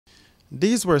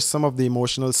These were some of the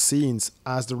emotional scenes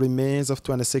as the remains of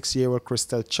 26-year-old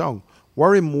Christelle Chung were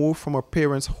removed from her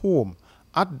parents' home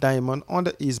at Diamond on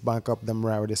the east bank of the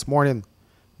Demerara this morning.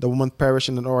 The woman perished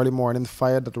in an early morning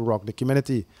fire that rocked the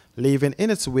community, leaving in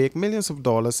its wake millions of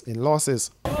dollars in losses.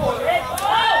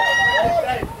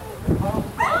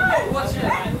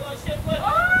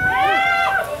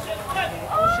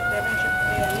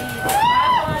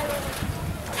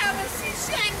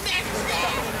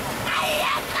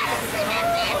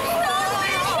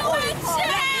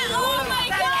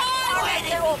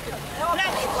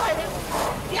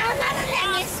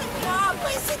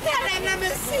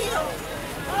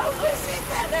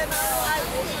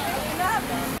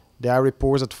 There are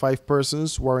reports that 5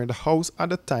 persons were in the house at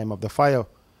the time of the fire.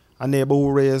 A neighbor who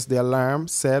raised the alarm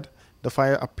said the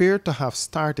fire appeared to have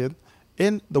started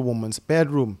in the woman's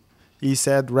bedroom. He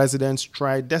said residents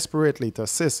tried desperately to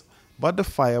assist, but the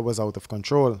fire was out of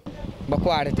control. About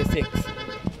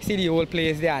 5:45. See the whole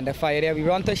place there and the fire there. We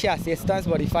run to share assistance,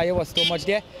 but the fire was too much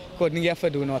there, couldn't get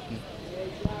for do nothing.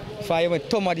 Fire went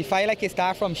too much. The fire like it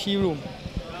started from she room.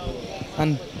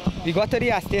 And we got to the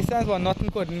assistance, but nothing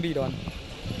couldn't be done.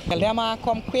 Well, them man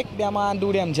come quick, them man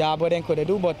do them job what they could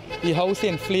do, but the house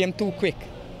in flame too quick.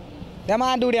 Them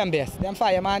man do them best. Them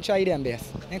fireman try them best.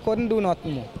 They couldn't do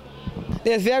nothing more.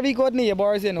 There's very good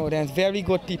neighbors, you know. There's very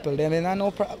good people.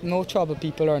 There's no trouble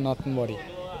people or nothing, buddy.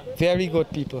 Very good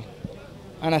people.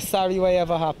 And I'm sorry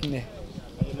whatever happened there.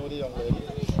 And you know the young lady?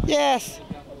 Yes.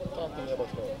 Talk to me about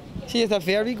her. She is a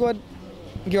very good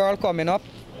girl coming up.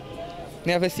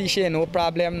 Never see she no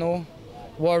problem, no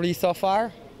worry so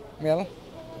far. Well,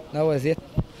 that was it.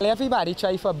 Everybody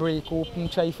try for break open,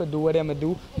 try for do what they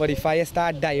do, but the fire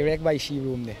start direct by she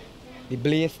room there. The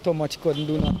blaze too much, couldn't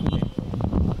do nothing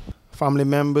there. Family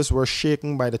members were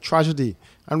shaken by the tragedy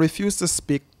and refused to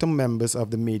speak to members of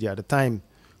the media at the time.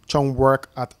 Chung worked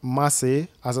at Massey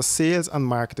as a sales and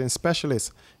marketing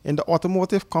specialist in the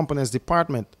automotive company's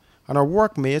department, and her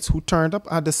workmates who turned up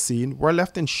at the scene were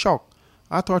left in shock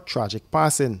at her tragic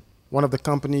passing. One of the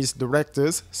company's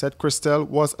directors said Christelle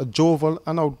was a jovial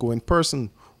and outgoing person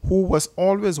who was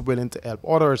always willing to help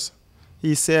others.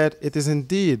 He said it is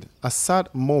indeed a sad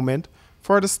moment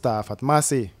for the staff at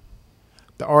Massey.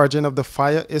 The origin of the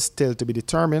fire is still to be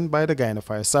determined by the Guyana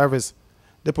Fire Service.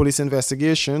 The police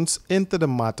investigations into the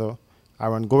matter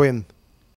are ongoing.